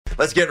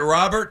Let's get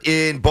Robert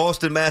in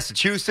Boston,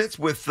 Massachusetts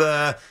with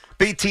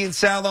BT and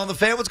Sal on the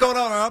fan. What's going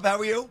on, Rob? How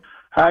are you?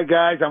 Hi,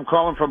 guys. I'm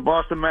calling from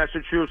Boston,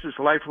 Massachusetts.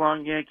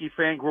 Lifelong Yankee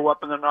fan. Grew up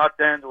in the North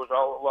End. There was a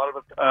lot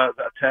of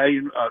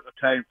Italian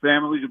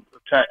families,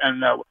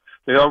 and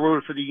they all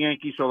rooted for the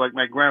Yankees. So, like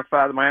my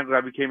grandfather, my uncle,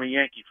 I became a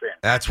Yankee fan.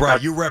 That's right.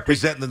 You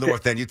represent the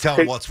North End. You tell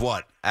them what's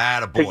what.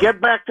 Attaboy. To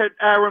get back to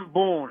Aaron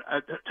Boone,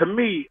 to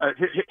me,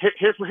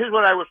 here's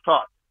what I was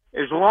taught.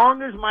 As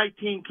long as my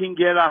team can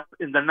get up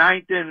in the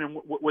ninth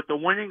inning with the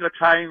winning or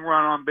tying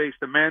run on base,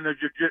 the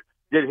manager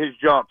did his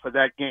job for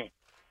that game.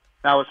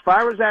 Now, as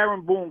far as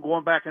Aaron Boone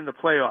going back in the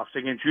playoffs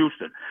against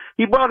Houston,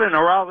 he brought in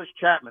Aroldis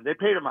Chapman. They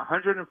paid him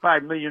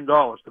 $105 million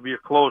to be a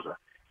closer.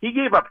 He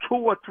gave up 2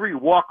 or 3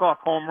 walk-off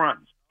home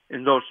runs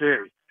in those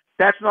series.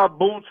 That's not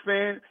Boone's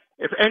fan.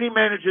 If any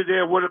manager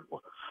there would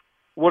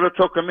have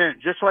took him in,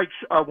 just like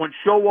when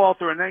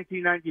Showalter in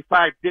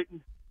 1995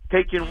 didn't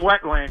take in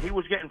Wetland, he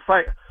was getting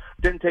fired.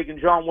 Didn't take in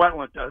John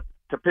Wetland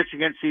to pitch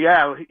against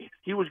Seattle.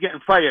 He was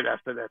getting fired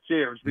after that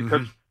series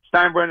because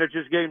Steinbrenner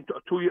just gave him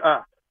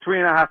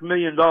 $3.5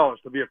 million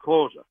to be a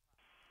closer.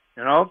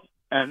 You know,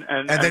 and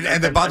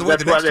then by the way,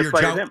 the next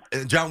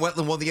year John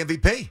Wetland won the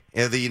MVP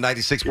in the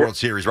 '96 World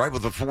Series, right,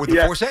 with the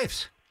 4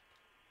 saves.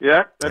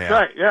 Yeah, that's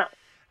right. Yeah.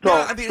 So,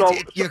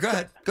 go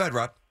ahead. Go ahead,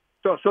 Rob.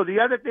 So the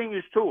other thing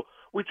is too,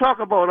 we talk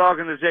about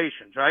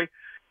organizations, right?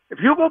 If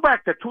you go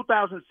back to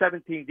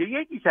 2017, the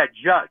Yankees had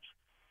Judge,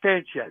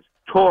 Sanchez,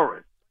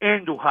 Torres,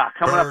 Andujar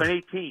coming up in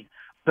 18.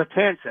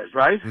 Betances,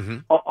 right? Mm-hmm.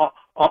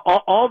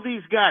 All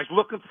these guys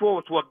looking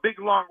forward to a big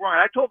long run.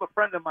 I told a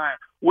friend of mine,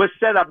 we're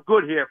set up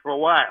good here for a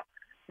while.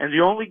 And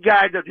the only 2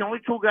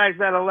 guys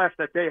that are left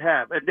that they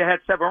have, and they had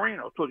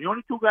Severino, so the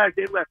only 2 guys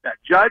they left are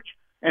Judge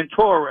and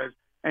Torres.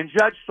 And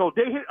Judge, so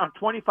they hit on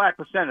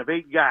 25% of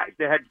 8 guys.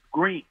 They had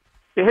Green.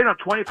 They hit on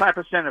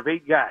 25% of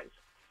 8 guys,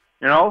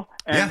 you know?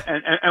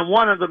 And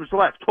one of them's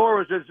left.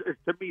 Torres,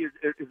 to me,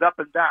 is up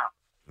and down.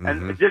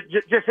 And just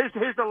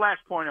here's the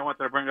last point I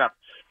wanted to bring up.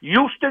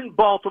 Houston,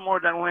 Baltimore,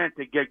 and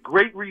Atlanta get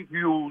great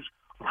reviews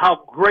of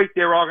how great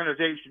their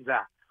organizations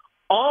are.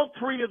 All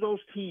 3 of those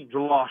teams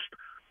lost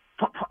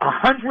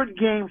 100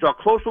 games or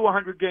close to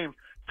 100 games,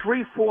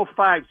 3, 4,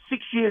 5,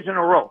 6 years in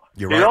a row.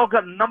 They all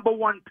got number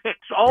 1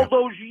 picks. All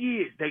those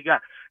years they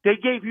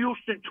gave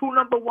Houston 2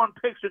 number 1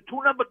 picks and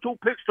 2 number 2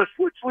 picks to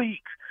switch leagues.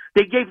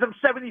 They gave them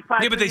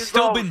 $75 Yeah, but they've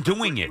still been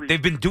doing it. They've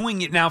been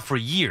doing it now for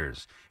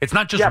years. It's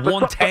not just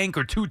 1 tank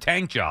or 2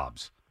 tank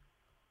jobs.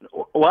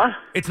 What?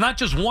 It's not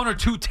just 1 or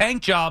 2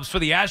 tank jobs for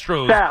the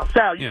Astros.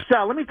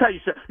 Sal, let me tell you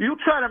something. You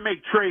try to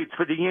make trades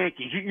for the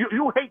Yankees.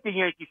 You hate the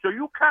Yankees, so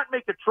you can't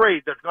make a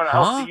trade that's going to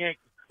help the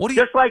Yankees.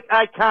 Just like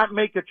I can't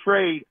make a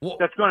trade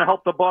that's going to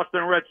help the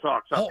Boston Red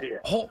Sox up here.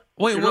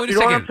 Wait a second. You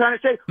know what I'm trying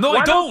to say? No,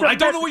 I don't. I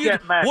don't know what you're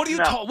talking about. What are you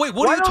talking about?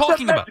 Why don't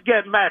the Mets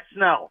get Matt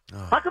Snell?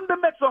 How come the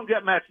Mets don't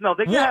get Matt Snell?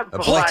 They can have him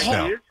for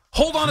 5 years.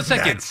 Hold on a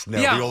second.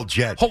 The old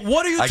Jet.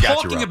 What are you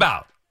talking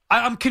about?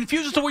 I'm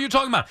confused as to what you're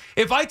talking about.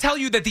 If I tell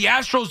you that the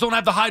Astros don't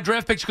have the high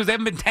draft picks because they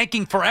haven't been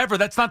tanking forever,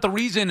 that's not the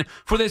reason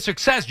for their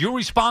success. Your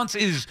response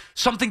is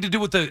something to do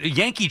with the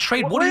Yankee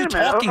trade. What are you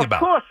talking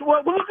about? Of course.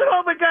 Well, look at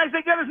all the guys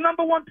they got as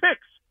number 1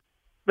 picks.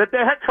 That they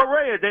had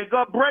Correa, they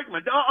got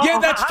Bregman.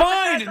 That's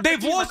fine.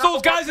 They've lost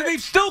those guys, and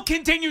they've still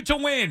continued to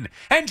win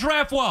and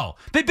draft well.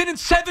 They've been in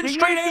 7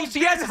 straight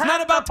ALCS. It's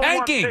not about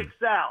tanking.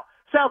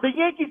 Sal, the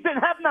Yankees didn't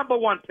have number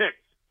 1 picks.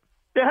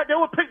 They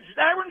were picked.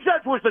 Aaron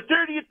Judge was the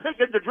 30th pick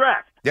in the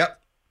draft.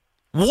 Yep.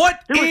 What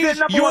is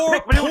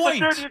your point? He was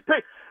the 30th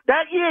pick.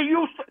 That year,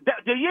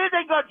 the year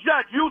they got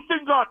Judge,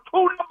 Houston got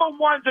 2 number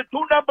 1s and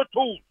 2 number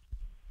 2s.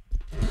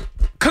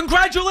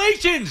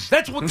 Congratulations!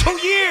 That's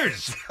 2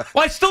 years.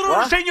 Well, I still don't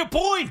understand your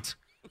point.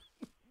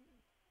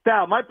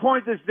 Sal, my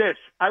point is this.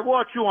 I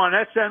watch you on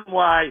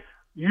SNY.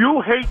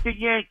 You hate the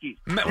Yankees.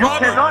 You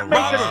cannot make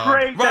a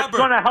trade that's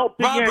going to help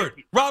the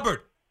Yankees.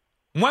 Robert,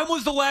 when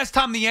was the last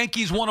time the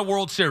Yankees won a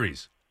World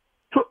Series?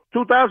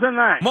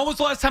 2009. When was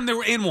the last time they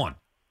were in one?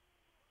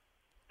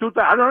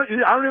 I don't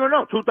even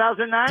know.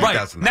 2009? Right.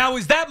 2009. Now,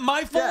 is that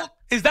my fault? Yeah.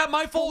 Is that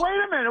my fault? Wait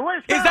a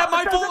minute. Is that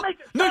my fault?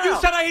 No, you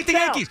said I hate the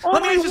Yankees.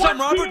 Let me ask you something,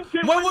 Robert.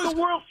 When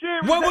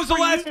was the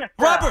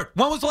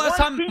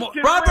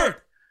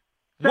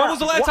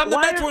last time the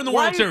Mets were in the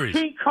World Series?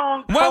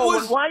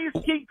 Why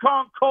is King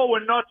Kong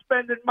Cohen not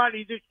spending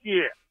money this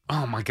year?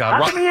 Oh, my God.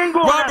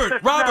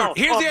 Robert,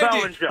 here's the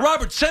idea.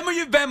 Robert, send me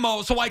your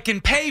Venmo so I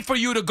can pay for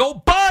you to go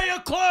buy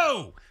a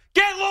clue.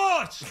 Get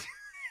lost.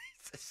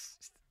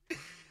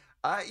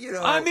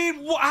 I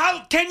mean,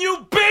 how can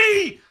you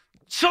be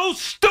so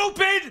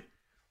stupid?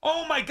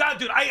 Oh, my God,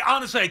 dude. I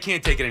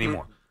can't take it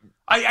anymore.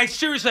 I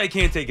seriously, I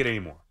can't take it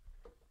anymore.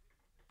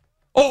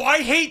 Oh, I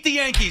hate the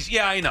Yankees.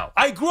 Yeah, I know.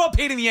 I grew up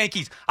hating the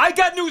Yankees. I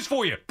got news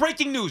for you.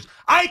 Breaking news.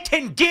 I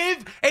can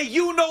give a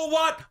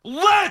you-know-what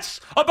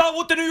less about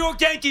what the New York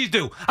Yankees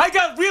do. I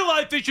got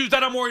real-life issues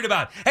that I'm worried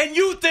about. And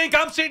you think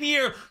I'm sitting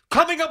here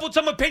coming up with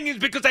some opinions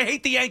because I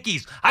hate the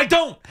Yankees. I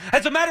don't.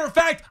 As a matter of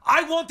fact,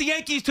 I want the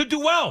Yankees to do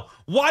well.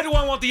 Why do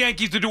I want the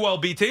Yankees to do well,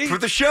 BT? For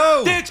the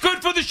show. It's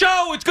good for the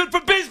show. It's good for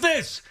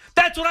business.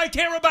 That's what I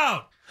care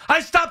about.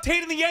 I stopped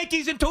hating the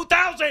Yankees in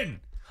 2000.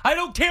 I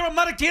don't care. I'm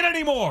not a kid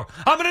anymore.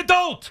 I'm an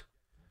adult.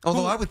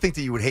 Although I would think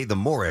that you would hate them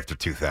more after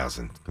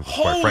 2000. Quite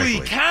Holy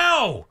frankly.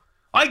 cow.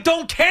 I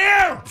don't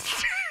care.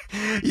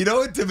 You know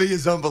what to me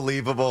is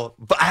unbelievable?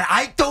 But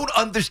I don't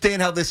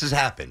understand how this has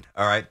happened,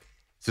 all right?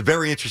 It's a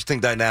very interesting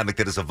dynamic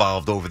that has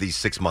evolved over these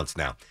 6 months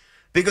now.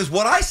 Because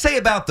what I say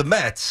about the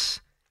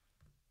Mets,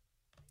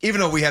 even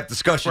though we have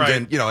discussions Right.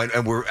 and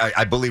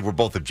I believe we're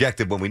both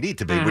objective when we need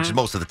to be, which is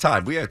most of the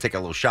time. We got to take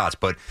our little shots,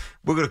 but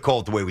we're going to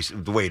call it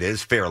the way it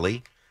is,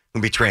 fairly,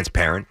 and be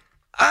transparent.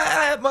 I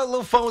have my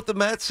little fun with the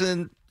Mets,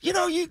 and,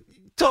 you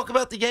talk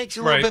about the Yankees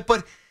a little Right. bit,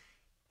 but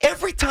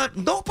every time,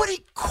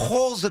 nobody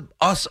calls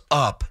us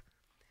up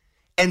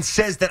and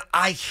says that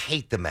I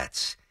hate the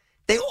Mets.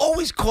 They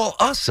always call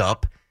us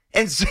up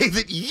and say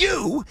that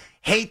you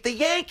hate the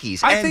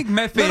Yankees. I think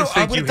Met fans I'm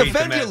think going you to hate the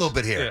defend you a Mets. little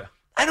bit here. Yeah.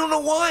 I don't know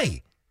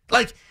why.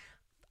 Like,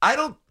 I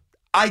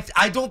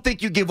don't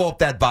think you give off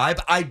that vibe.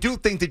 I do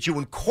think that you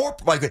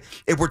incorporate, like,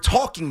 if we're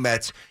talking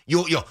Mets,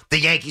 the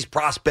Yankees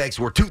prospects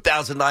were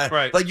 2009.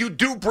 Right. Like, you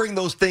do bring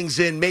those things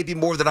in maybe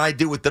more than I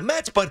do with the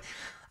Mets, but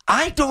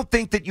I don't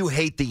think that you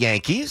hate the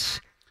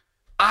Yankees.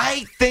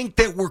 I think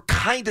that we're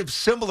kind of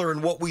similar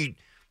in what we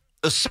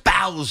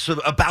espouse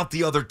about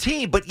the other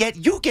team, but yet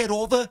you get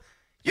all the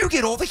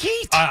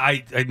heat.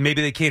 I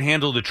maybe they can't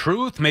handle the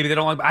truth. Maybe they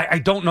don't. I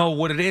don't know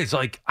what it is.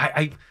 Like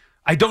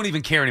I don't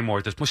even care anymore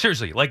at this point.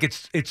 Seriously, like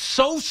it's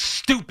so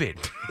stupid.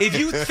 If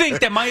you think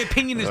that my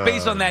opinion is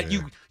based on that,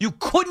 you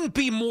couldn't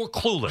be more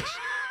clueless.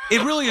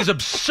 It really is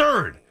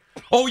absurd.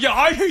 Oh, yeah,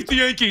 I hate the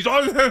Yankees.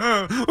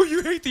 Oh,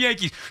 you hate the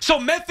Yankees. So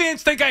Met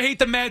fans think I hate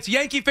the Mets.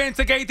 Yankee fans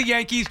think I hate the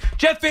Yankees.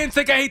 Jet fans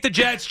think I hate the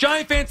Jets.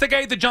 Giant fans think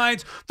I hate the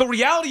Giants. The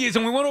reality is,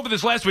 and we went over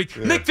this last week,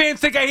 Knicks fans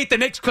think I hate the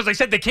Knicks because I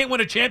said they can't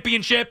win a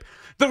championship.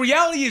 The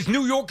reality is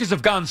New Yorkers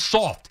have gone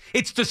soft.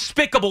 It's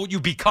despicable what you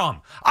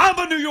become. I'm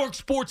a New York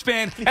sports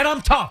fan, and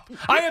I'm tough.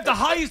 I have the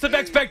highest of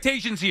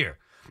expectations here.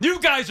 You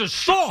guys are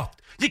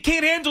soft. You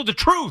can't handle the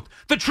truth.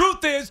 The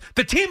truth is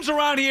the teams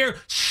around here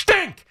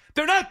stink.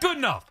 They're not good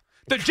enough.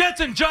 The Jets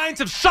and Giants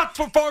have sucked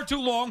for far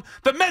too long.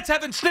 The Mets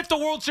haven't sniffed a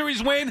World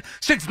Series win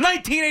since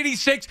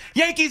 1986.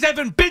 Yankees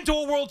haven't been to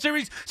a World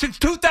Series since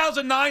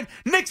 2009.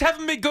 Knicks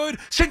haven't been good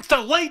since the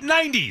late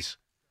 90s.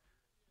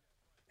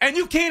 And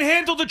you can't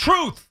handle the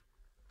truth.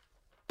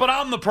 But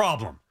I'm the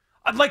problem.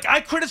 I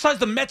criticize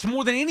the Mets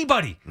more than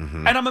anybody.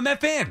 And I'm a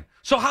Met fan.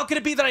 So how can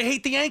it be that I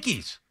hate the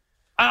Yankees?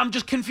 I'm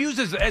just confused.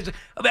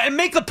 And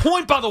make a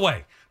point, by the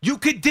way. You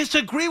could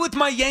disagree with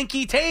my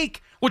Yankee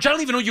take, which I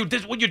don't even know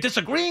what you're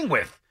disagreeing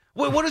with.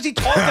 What is he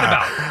talking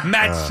about?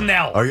 Matt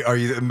Snell. Are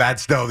you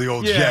Matt Snell, the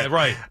old Jet?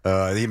 Right.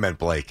 He meant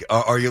Blake.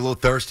 Are you a little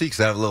thirsty? Because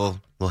I have a little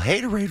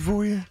haterade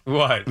for you.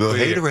 What? Little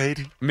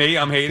haterade. Me?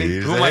 I'm hating?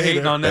 He's Who a am I hater.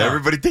 hating on now?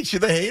 Everybody thinks you're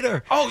the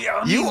hater. Oh,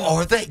 yeah. You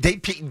are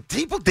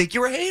people think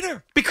you're a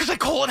hater. Because I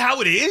call it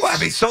how it is? Well, I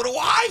mean, so do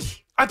I.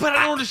 But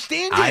I don't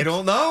understand it. I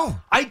don't know.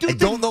 I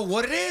don't know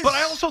what it is. But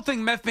I also think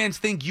Met fans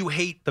think you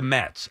hate the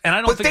Mets. And I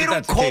don't think they don't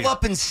that's the call case.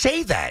 up and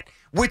say that,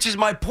 which is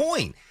my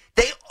point.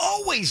 They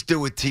always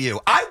do it to you.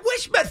 I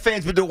wish Met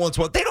fans would do it once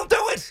in a while. They don't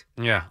do it.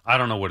 Yeah, I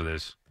don't know what it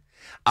is.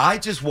 I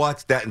just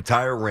watched that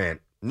entire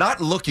rant, not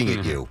looking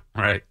at you,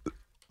 Right.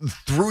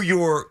 through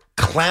your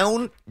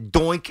clown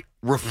doink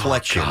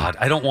reflection. Oh, God,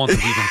 I don't want to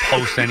even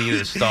post any of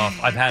this stuff.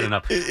 I've had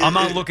enough. I'm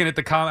not looking at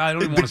the comment. I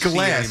don't even want to see it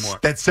glass anymore.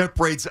 that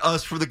separates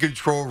us from the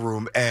control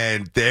room,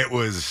 and it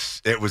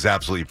was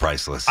absolutely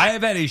priceless. I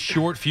have had a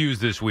short fuse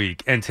this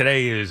week, and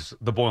today is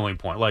the boiling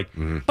point.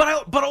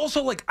 But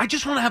also, I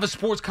just want to have a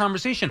sports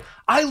conversation.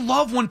 I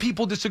love when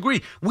people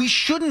disagree. We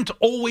shouldn't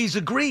always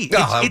agree. No,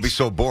 that would be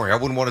so boring. I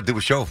wouldn't want to do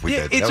a show if we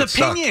did. It's That would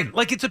opinion.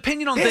 suck. It's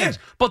opinion on things.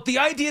 But the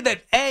idea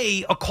that,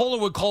 a caller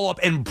would call up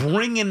and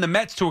bring in the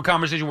Mets to a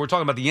conversation where we're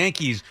talking about the Yankees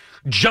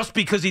just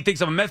because he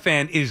thinks I'm a Met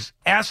fan is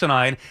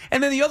asinine.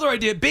 And then the other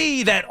idea,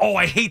 B, that,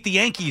 I hate the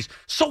Yankees.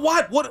 So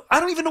what? I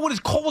don't even know what his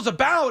call was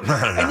about.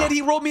 And yet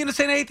he wrote me into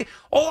saying anything.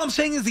 All I'm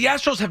saying is the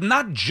Astros have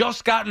not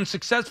just gotten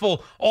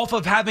successful off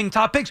of having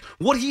top picks.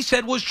 What he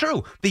said was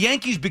true. The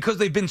Yankees, because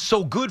they've been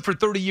so good for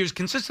 30 years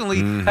consistently,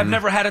 have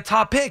never had a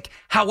top pick.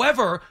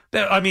 However,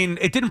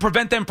 it didn't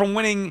prevent them from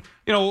winning,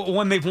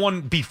 when they've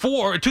won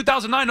before. In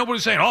 2009, nobody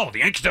was saying, the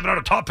Yankees haven't had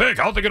a top pick.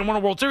 How are they going to win a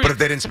World Series? But if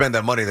they didn't spend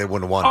that money, they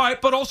wouldn't have won. All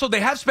right, but also they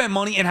have spent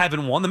money and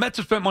haven't won. The Mets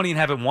have spent money and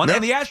haven't won. Yep.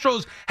 And the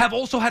Astros have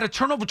also had a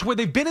turnover to where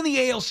they've been in the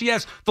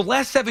ALCS the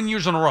last 7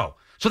 years in a row.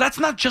 So that's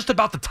not just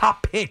about the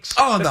top picks.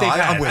 Oh, no, they've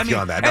had. I'm with you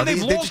on that. And No, they've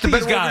they're lost just a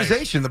better these guys.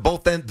 organization than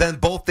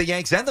both the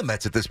Yanks and the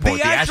Mets at this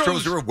point. The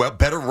Astros are a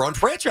better run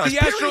franchise. The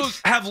Astros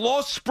have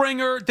lost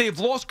Springer, they've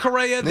lost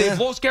Correa, they've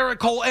lost Garrett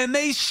Cole, and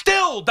they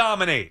still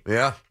dominate.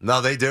 Yeah,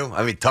 no, they do.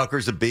 I mean,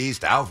 Tucker's a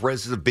beast.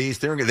 Alvarez is a beast.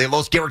 They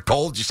lost Garrett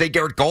Cole. Did you say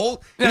Garrett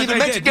Cole? You didn't even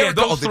mention Garrett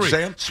Cole. Did you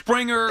say him?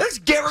 Springer. That's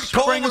Garrett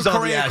Cole Springer, was on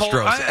Correa, the Cole.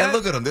 Astros. And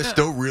look at them. They're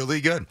still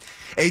really good.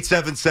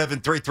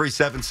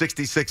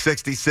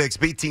 877-337-6666.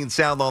 BT and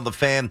Sound on the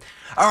Fan.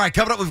 All right,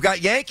 coming up, we've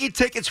got Yankee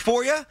tickets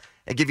for you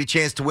and give you a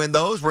chance to win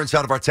those. We're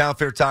inside of our Town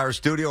Fair Tire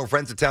studio. Our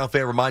friends at Town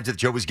Fair remind you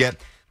that you always get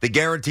the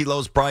guarantee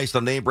lowest price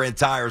on name brand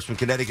tires from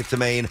Connecticut to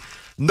Maine.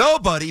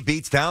 Nobody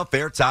beats Town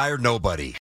Fair Tire. Nobody.